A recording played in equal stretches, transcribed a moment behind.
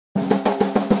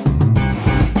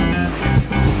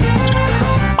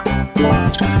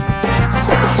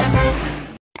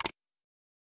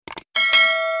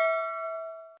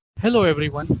Hello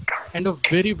everyone, and a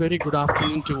very good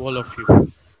afternoon to all of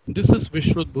you. This is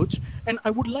Vishrut Buch, and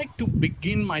I would like to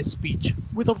begin my speech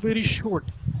with a very short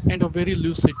and a very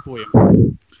lucid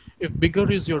poem. If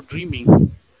bigger is your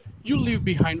dreaming, you leave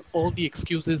behind all the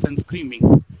excuses and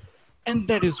screaming, and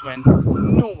that is when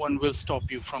no one will stop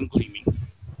you from gleaming.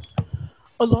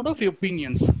 A lot of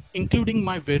opinions, including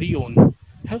my very own,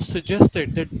 have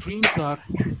suggested that dreams are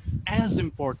as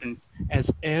important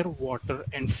as air, water,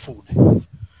 and food.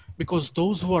 Because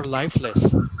those who are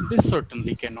lifeless, they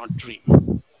certainly cannot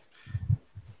dream.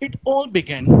 It all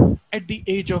began at the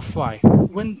age of 5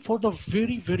 when, for the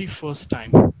very first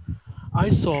time, I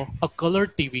saw a color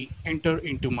TV enter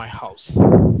into my house.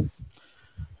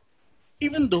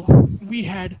 Even though we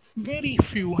had very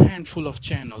few handful of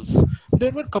channels,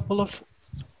 there were a couple of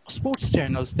sports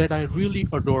channels that I really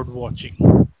adored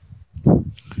watching.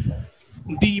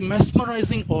 The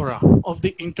mesmerizing aura of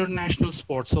the international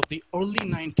sports of the early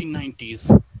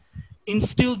 1990s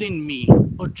instilled in me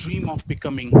a dream of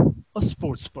becoming a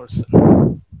sports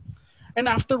person. And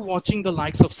after watching the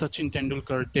likes of Sachin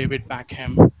Tendulkar, David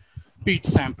Beckham, Pete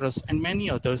Sampras, and many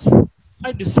others,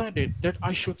 I decided that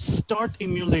I should start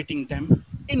emulating them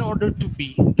in order to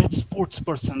be that sports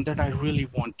person that I really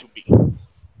want to be.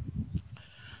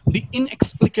 The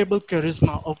inexplicable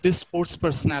charisma of these sports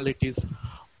personalities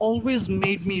always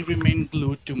made me remain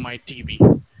glued to my TV.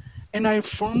 And I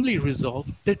firmly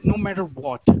resolved that no matter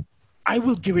what, I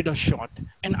will give it a shot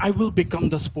and I will become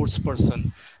the sports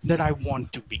person that I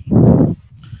want to be.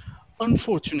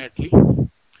 Unfortunately,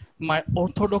 my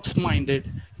orthodox minded,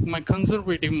 my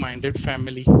conservative minded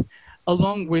family,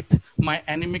 along with my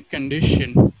anemic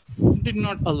condition, did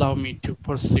not allow me to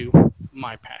pursue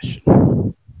my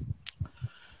passion.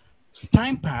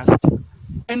 Time passed,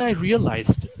 and I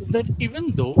realized that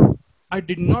even though I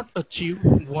did not achieve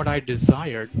what I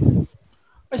desired,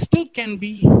 I still can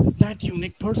be that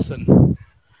unique person.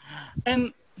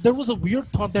 And there was a weird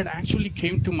thought that actually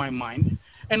came to my mind,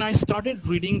 and I started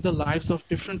reading the lives of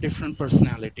different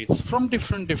personalities from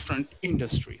different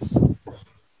industries.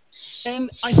 And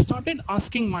I started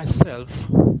asking myself,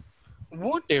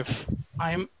 what if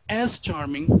I am as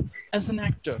charming as an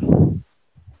actor?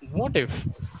 What if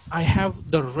I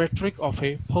have the rhetoric of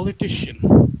a politician?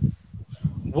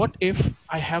 What if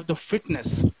I have the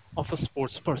fitness of a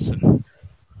sports person?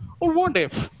 Or what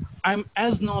if I'm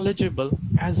as knowledgeable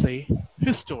as a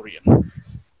historian?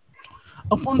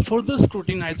 Upon further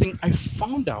scrutinizing, I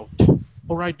found out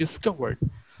or I discovered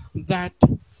that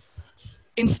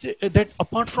that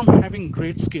apart from having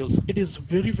great skills, it is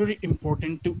very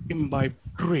important to imbibe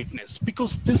greatness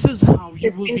because this is how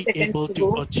you will 15 be seconds able to to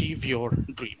go. achieve your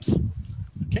dreams.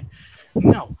 Okay.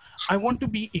 Now, I want to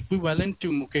be equivalent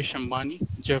to Mukesh Ambani,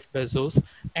 Jeff Bezos,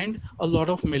 and a lot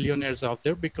of millionaires out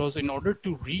there because in order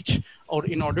to reach or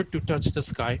in order to touch the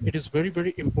sky, it is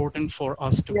very important for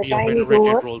us to The be a time is over.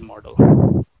 venerated role model.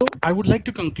 So I would like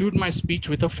to conclude my speech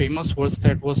with a famous verse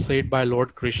that was said by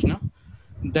Lord Krishna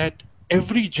that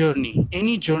every journey,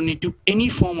 any journey to any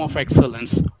form of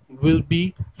excellence will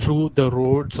be through the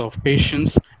roads of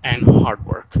patience and hard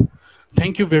work.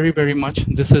 Thank you very much.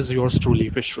 This is yours truly,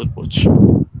 Vishrut Buch.